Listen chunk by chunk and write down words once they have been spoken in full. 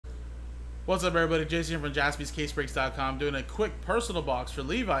What's up, everybody? Jason here from JaspysCaseBreaks.com doing a quick personal box for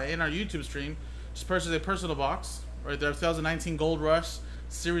Levi in our YouTube stream. Just purchased a personal box right there, 2019 Gold Rush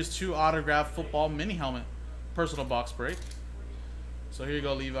Series 2 autograph football mini helmet personal box break. So here you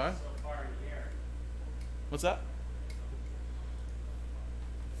go, Levi. What's that?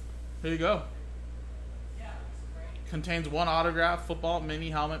 Here you go. Contains one autograph football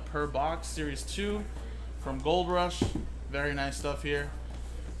mini helmet per box, Series 2 from Gold Rush. Very nice stuff here.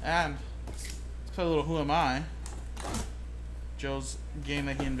 And let's play a little Who Am I? Joe's game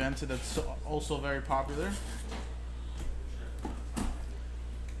that he invented that's also very popular.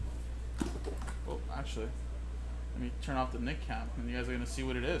 Oh, actually, let me turn off the Nick cam and you guys are going to see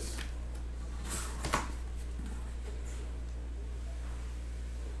what it is.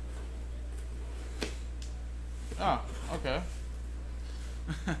 Oh, okay.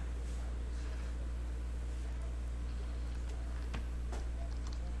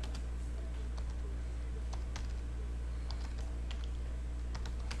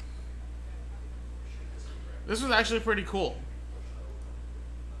 This was actually pretty cool.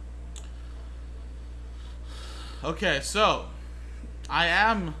 Okay, so I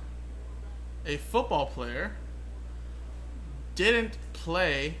am a football player. Didn't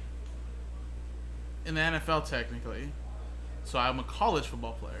play in the NFL technically, so I'm a college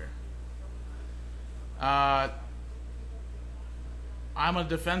football player. I'm a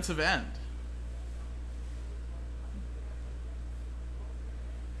defensive end.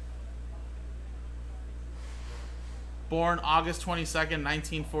 Born August 22nd,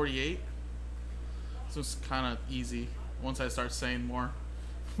 1948. This was kind of easy once I start saying more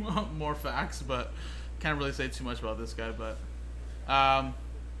more facts, but can't really say too much about this guy. But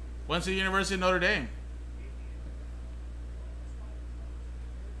went to the University of Notre Dame.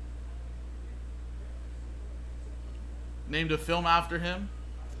 Named a film after him.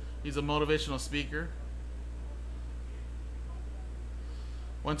 He's a motivational speaker.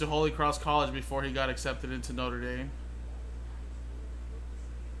 Went to Holy Cross College before he got accepted into Notre Dame.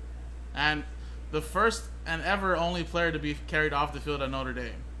 And the first and ever only player to be carried off the field at Notre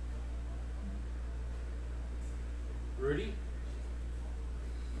Dame. Rudy?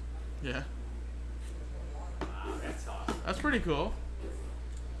 Yeah. Wow, that's awesome. That's pretty cool.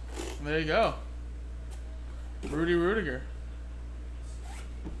 There you go. Rudy Rudiger.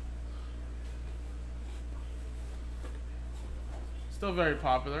 Still very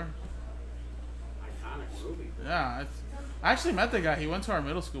popular. Iconic movie. Yeah, I actually met the guy. He went to our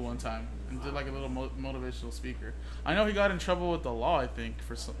middle school one time and did like a little motivational speaker. I know he got in trouble with the law, I think,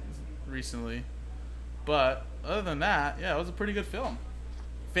 for some recently. But other than that, yeah, it was a pretty good film.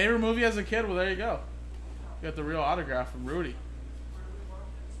 Favorite movie as a kid? Well, there you go. You got the real autograph from Rudy.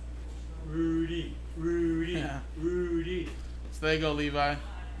 Rudy, Rudy, Yeah. Rudy. So there you go, Levi.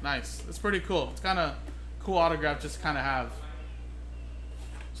 Nice. It's pretty cool. It's kind of cool autograph just to kind of have.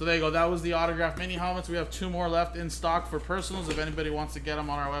 So there you go. That was the autograph mini helmets. We have 2 more left in stock for personals. If anybody wants to get them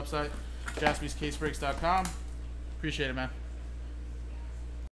on our website, JaspysCaseBreaks.com. Appreciate it, man.